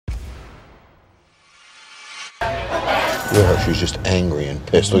Look at her, she's just angry and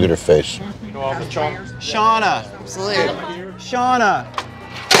pissed. Look at her face. Shauna. Absolutely. Shauna.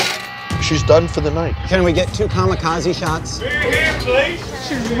 She's done for the night. Can we get 2 kamikaze shots?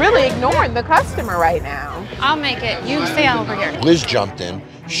 She's really ignoring the customer right now. I'll make it. You stay over here. Liz jumped in.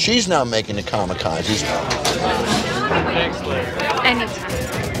 She's now making the kamikazes. Anytime.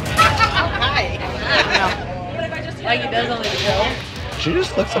 Hi. Like he does on the show. She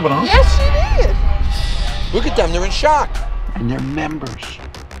just flipped someone off? Yes, she did. Look at them, they're in shock. And they're members.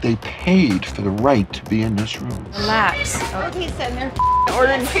 They paid for the right to be in this room. Relax. He's sitting there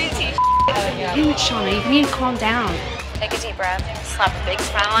ordering PT. Damn it, Shauna, you need to calm down. Take a deep breath, slap a big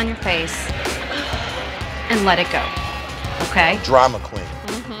smile on your face, and let it go. Okay? Drama queen.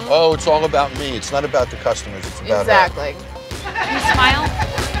 Oh, it's all about me. It's not about the customers, it's about Exactly. You smile.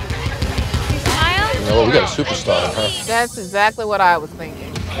 You smile. her. You know, we got a superstar in her. That's exactly what I was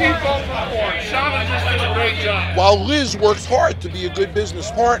thinking. Keep on performing. Shauna just did a great job. While Liz works hard to be a good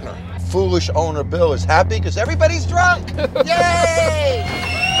business partner, foolish owner Bill is happy because everybody's drunk. Yay!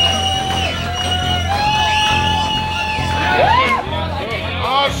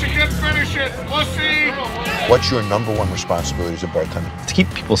 Oh, she can finish it. Pussy. What's your #1 responsibility as a bartender? To keep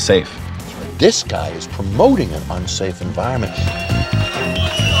people safe. This guy is promoting an unsafe environment.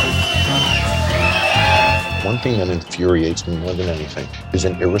 One thing that infuriates me more than anything is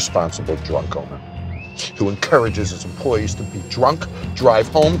an irresponsible drunk owner who encourages his employees to be drunk, drive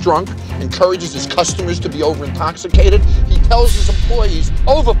home drunk, encourages his customers to be over-intoxicated. He tells his employees,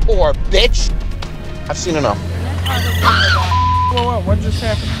 overpour, bitch. I've seen enough. Whoa, what just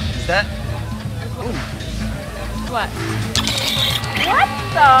happened? Is that? What? What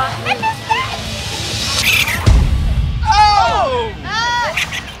the heck is that? Oh!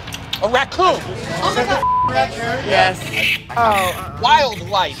 A raccoon. Yes. Oh.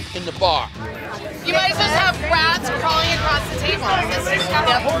 Wildlife in the bar. You might as well have rats crawling across the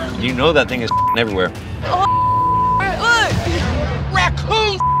table. You know that thing is everywhere.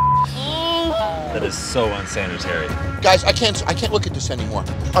 Raccoon. That is so unsanitary. Guys, I can't look at this anymore.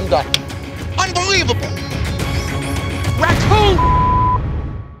 I'm done. Unbelievable. Raccoon.